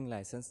of having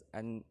license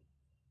and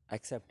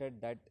accepted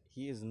that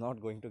he is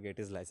not going to get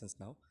his license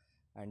now,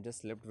 and just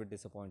slept with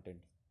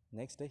disappointed.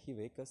 Next day he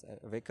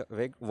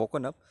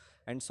woken up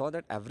and saw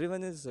that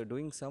everyone is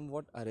doing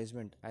somewhat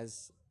arrangement,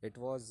 as it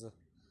was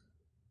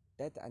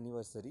death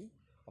anniversary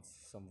of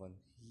someone.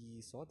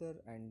 He saw there,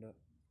 and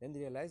then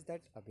realized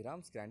that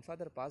Abhiram's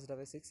grandfather passed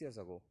away 6 years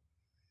ago.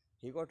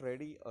 He got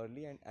ready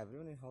early, and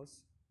everyone in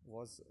house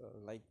was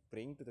like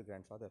praying to the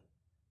grandfather.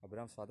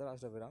 Abhiram's father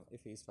asked Abhiram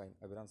if he is fine.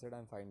 Abhiram said,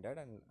 "I'm fine, dad,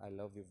 and I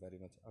love you very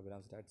much."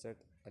 Abhiram's dad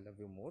said, "I love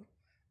you more,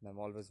 and I'm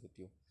always with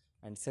you,"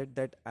 and said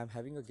that, "I'm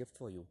having a gift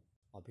for you."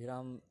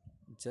 Abhiram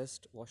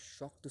just was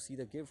shocked to see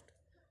the gift.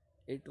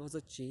 It was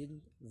a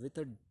chain with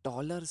a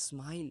dollar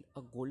smile,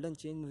 a golden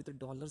chain with a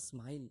dollar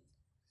smile.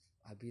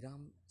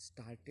 Abhiram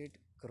started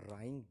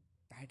crying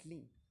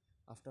badly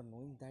after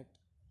knowing that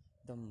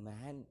the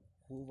man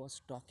who was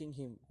stalking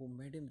him, who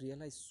made him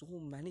realize so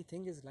many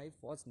things in his life,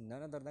 was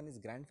none other than his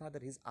grandfather,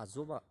 his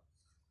Azoba.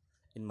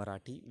 In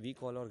Marathi, we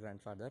call our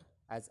grandfather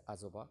as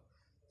Azoba.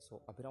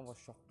 So Abhiram was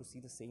shocked to see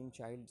the same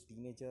child,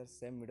 teenager,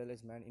 same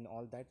middle-aged man in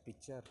all that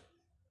picture.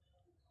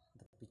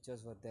 The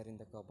pictures were there in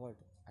the cupboard,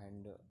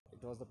 and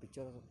it was the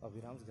picture of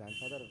Abhiram's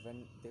grandfather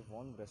when they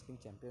won wrestling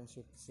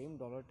championship. Same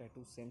dollar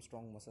tattoo, same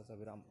strong muscles.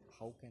 Abhiram,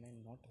 how can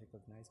I not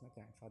recognize my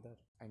grandfather?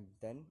 And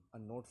then a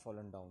note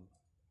fallen down.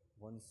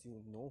 "Once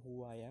you know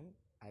who I am,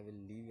 I will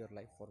leave your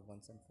life for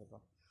once and for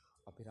all."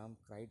 Abhiram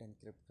cried and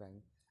kept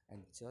crying,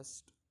 and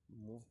just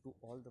moved to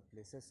all the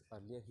places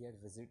earlier he had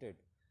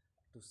visited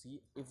to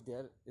see if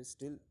there is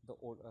still the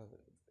old,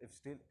 if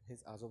still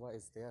his Azoba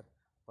is there,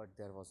 but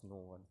there was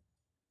no one.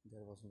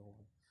 There was no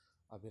one.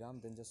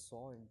 Abhiram then just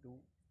saw into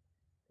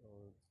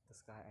the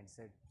sky and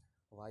said,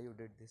 "Why you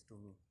did this to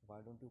me?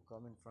 Why don't you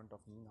come in front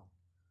of me now?"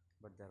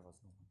 But there was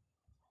no one.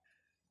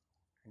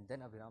 And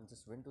then Abhiram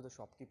just went to the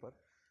shopkeeper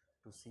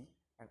to see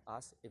and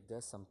asked if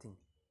there's something.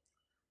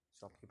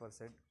 Shopkeeper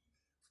said,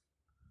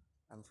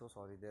 "I'm so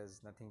sorry,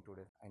 there's nothing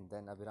today." And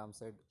then Abhiram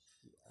said,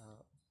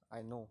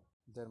 "I know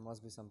there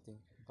must be something,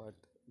 but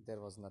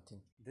there was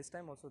nothing." This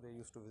time also they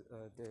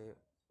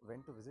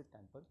went to visit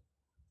temple,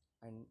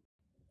 and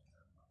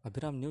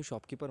Abhiram knew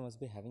shopkeeper must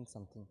be having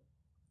something,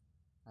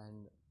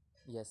 and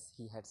yes,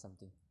 he had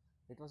something.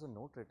 It was a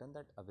note written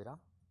that Abhiram,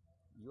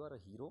 you are a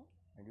hero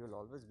and you will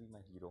always be my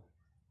hero.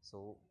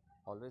 So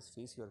always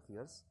face your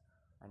fears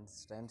and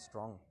stand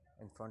strong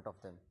in front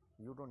of them.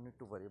 You don't need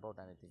to worry about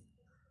anything.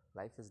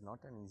 Life is not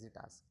an easy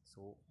task,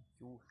 so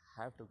you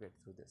have to get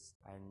through this.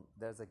 And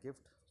there's a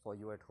gift for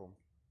you at home.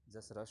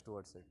 Just rush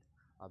towards it.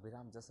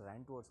 Abhiram just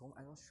ran towards home.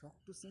 I was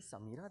shocked to see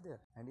Samira there.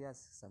 And he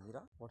asked,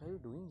 Samira, what are you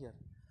doing here?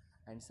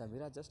 And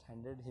Samira just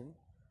handed him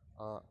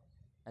a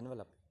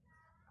envelope.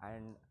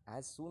 And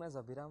as soon as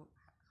Abhiram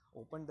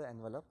opened the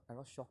envelope, I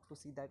was shocked to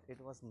see that it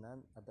was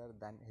none other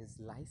than his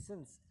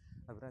license.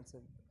 Abhiram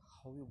said,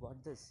 how you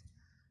got this?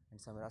 And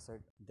Samira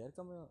said, there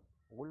come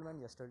a old man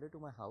yesterday to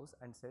my house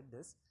and said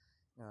this,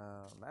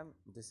 ma'am,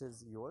 this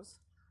is yours.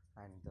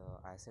 And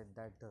I said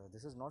that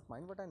this is not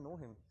mine, but I know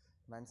him.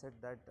 Man said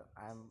that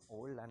I am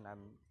old and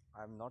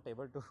I'm not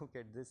able to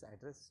get this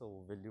address,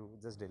 so will you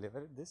just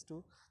deliver this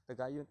to the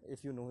guy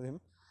if you know him?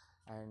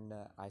 And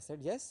I said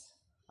yes,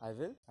 I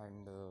will.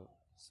 And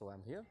so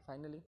I'm here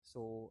finally.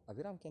 So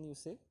Abhiram, can you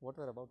say what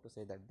we're about to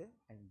say that day?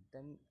 And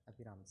then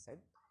Abhiram said,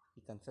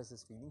 he confessed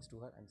his feelings to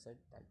her and said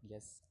that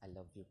yes, I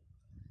love you.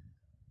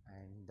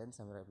 And then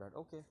Samira replied,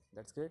 okay,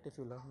 that's great if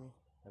you love me.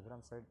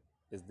 Abhiram said,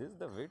 is this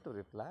the way to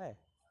reply?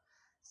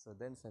 So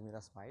then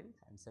Samira smiled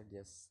and said,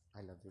 yes,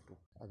 I love you too.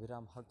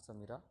 Abhiram hugged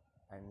Samira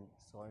and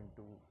saw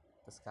into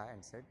the sky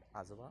and said,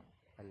 Azoba,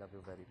 I love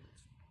you very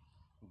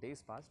much.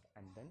 Days passed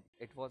and then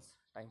it was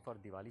time for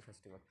Diwali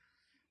festival.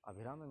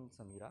 Abhiram and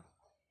Samira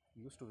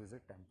used to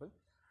visit temple,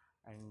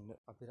 and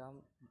Abhiram,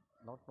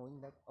 not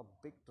knowing that a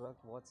big truck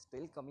was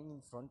still coming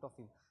in front of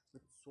him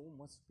with so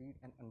much speed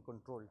and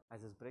uncontrolled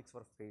as his brakes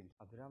were failed.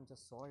 Abhiram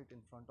just saw it in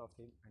front of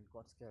him and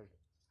got scared.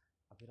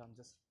 Abhiram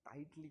just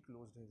tightly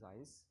closed his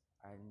eyes,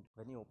 and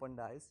when he opened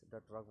the eyes,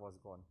 the truck was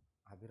gone.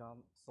 Abhiram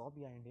saw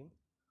behind him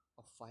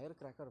a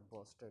firecracker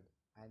bursted,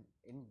 and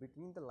in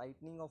between the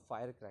lightning of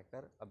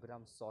firecracker,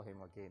 Abhiram saw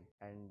him again,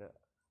 and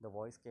the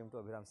voice came to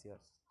Abhiram's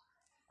ears,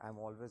 I am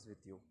always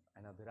with you.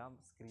 And Abhiram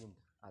screamed,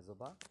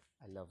 Azoba,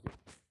 I love you.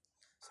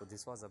 So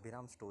this was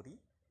Abhiram's story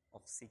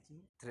of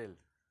seeking thrill.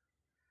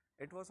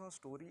 It was a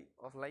story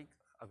of like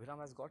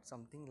Abhiram has got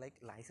something like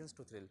license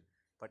to thrill,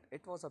 but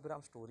it was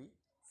Abhiram's story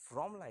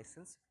from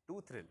license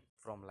to thrill,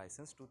 from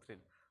license to thrill.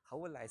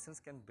 How a license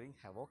can bring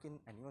havoc in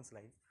anyone's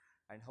life,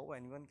 and how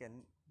anyone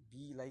can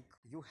be like,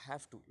 you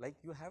have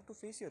to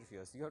face your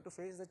fears, you have to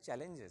face the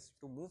challenges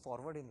to move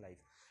forward in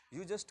life.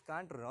 You just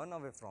can't run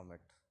away from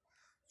it.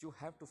 You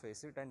have to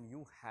face it, and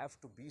you have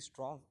to be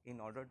strong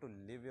in order to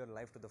live your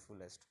life to the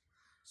fullest.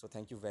 So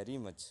thank you very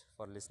much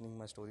for listening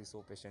my story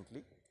so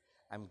patiently.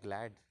 I'm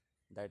glad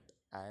that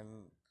I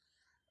am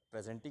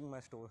presenting my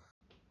story.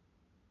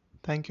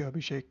 Thank you,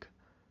 Abhishek,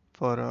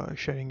 for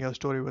sharing your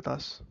story with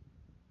us.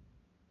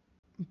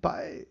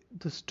 By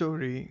the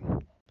story,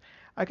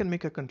 I can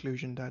make a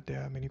conclusion that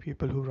there are many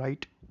people who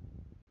write.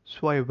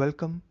 So I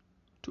welcome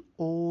to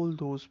all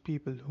those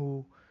people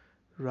who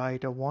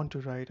write or want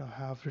to write or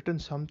have written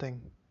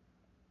something.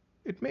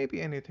 It may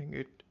be anything.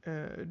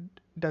 It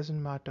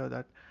doesn't matter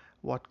that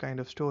what kind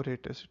of story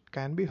it is. It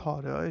can be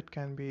horror. It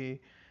can be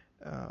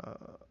uh,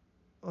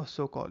 a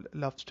so-called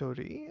love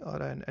story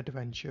or an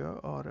adventure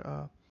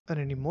or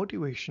any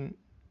motivation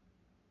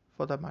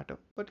for that matter.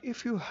 But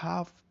if you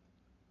have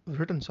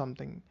written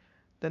something,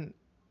 then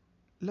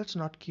let's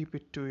not keep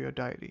it to your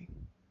diary.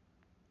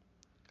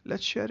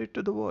 Let's share it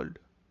to the world.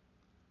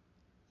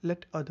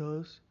 Let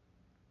others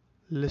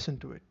listen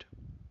to it.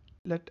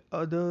 Let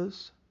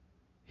others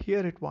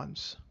hear it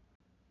once.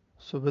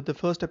 So, with the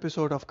first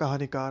episode of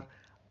Kahanikar,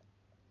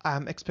 I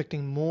am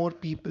expecting more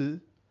people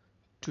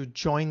to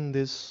join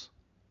this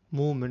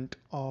movement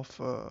of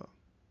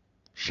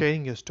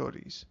sharing your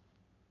stories.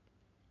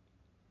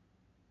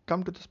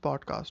 Come to this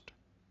podcast,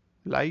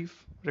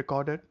 live,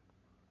 recorded.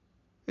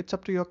 It's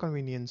up to your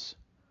convenience.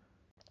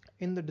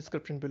 In the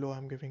description below,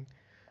 I'm giving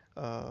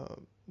uh,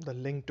 the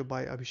link to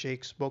buy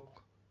Abhishek's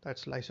book,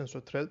 that's License to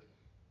Thrill.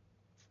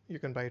 You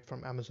can buy it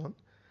from Amazon.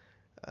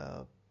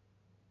 Uh,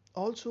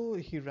 Also,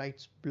 he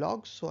writes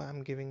blogs, so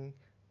I'm giving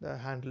the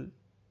handle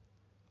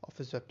of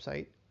his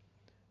website.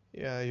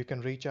 Yeah, you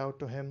can reach out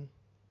to him.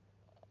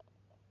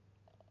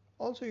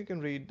 Also, you can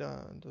read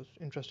those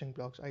interesting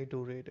blogs. I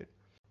do read it.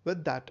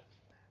 With that,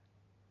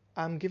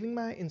 I'm giving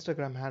my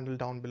Instagram handle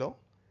down below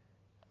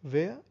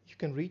where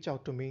you can reach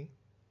out to me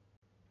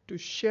to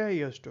share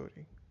your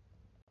story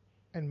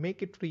and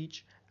make it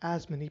reach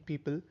as many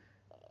people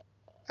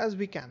as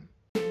we can.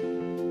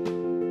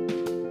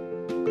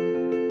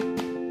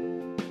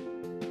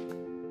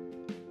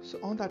 So,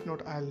 on that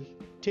note, I'll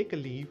take a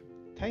leave.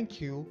 Thank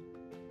you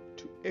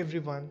to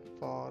everyone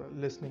for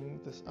listening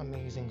to this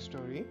amazing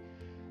story,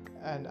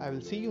 and I will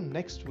see you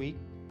next week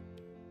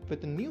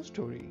with a new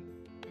story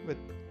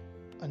with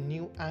a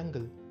new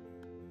angle.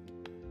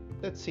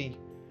 Let's see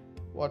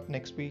what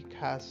next week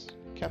has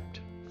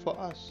kept for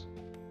us.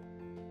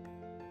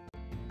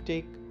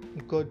 Take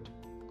good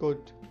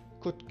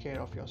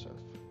care of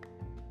yourself.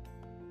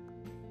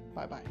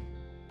 Bye bye.